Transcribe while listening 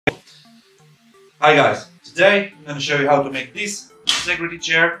Hi guys, today I'm going to show you how to make this Tensegrity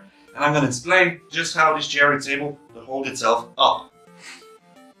chair, and I'm going to explain just how this chair is able to hold itself up.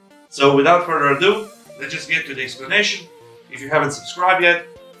 So without further ado, let's just get to the explanation. If you haven't subscribed yet,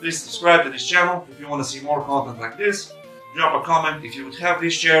 please subscribe to this channel. If you want to see more content like this, drop a comment if you would have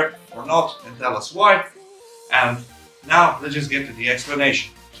this chair or not and tell us why. And now let's just get to the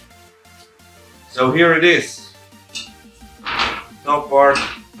explanation. So here it is. Top part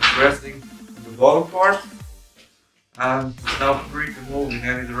resting on the bottom part, and it's now free to move in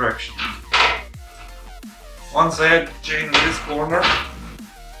any direction. Once I add the chain in this corner,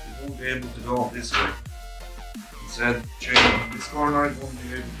 it won't be able to go this way. Instead, chain in this corner, it won't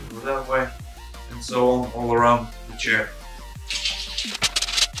be able to go that way, and so on all around the chair.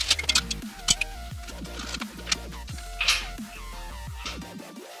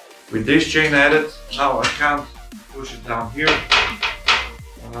 With this chain added, now I can't push it down here.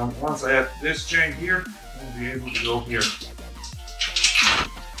 Once I add this chain here, I'll be able to go here.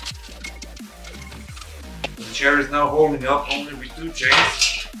 The chair is now holding up only with 2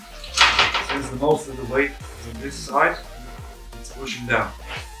 chains. Since the most of the weight is on this side, it's pushing down.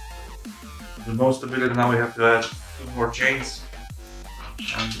 For the most stability, now we have to add 2 more chains,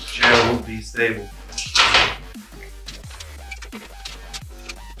 and the chair will be stable.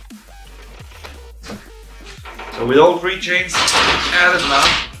 So with all 3 chains added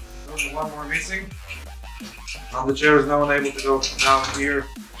now, only 1 more missing, and the chair is now unable to go down here,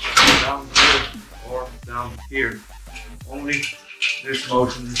 or down here. Only this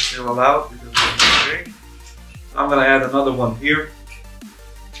motion is still allowed because of the chain. I'm going to add another one here,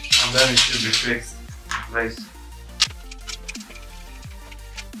 and then it should be fixed in place.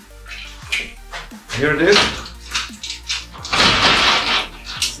 Here it is.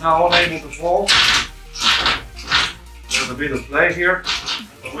 It's now unable to fall. There's a bit of play here,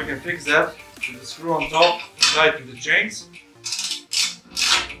 but we can fix that with the screw on top, tighten the chains,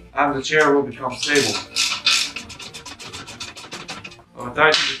 and the chair will become stable. So I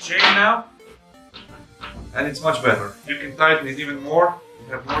tighten the chain now, and it's much better. You can tighten it even more,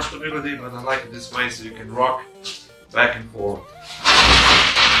 you have more stability, but I like it this way so you can rock back and forward.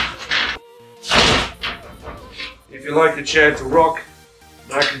 If you like the chair to rock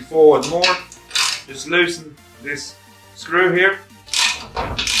back and forward more, just loosen this screw here.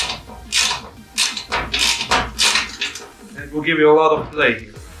 It will give you a lot of play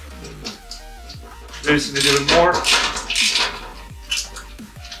here. Loosen it even more,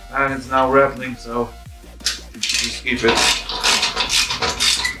 and it's now rattling, so you should just keep it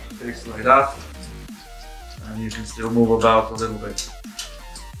fixed like that, and you can still move about a little bit.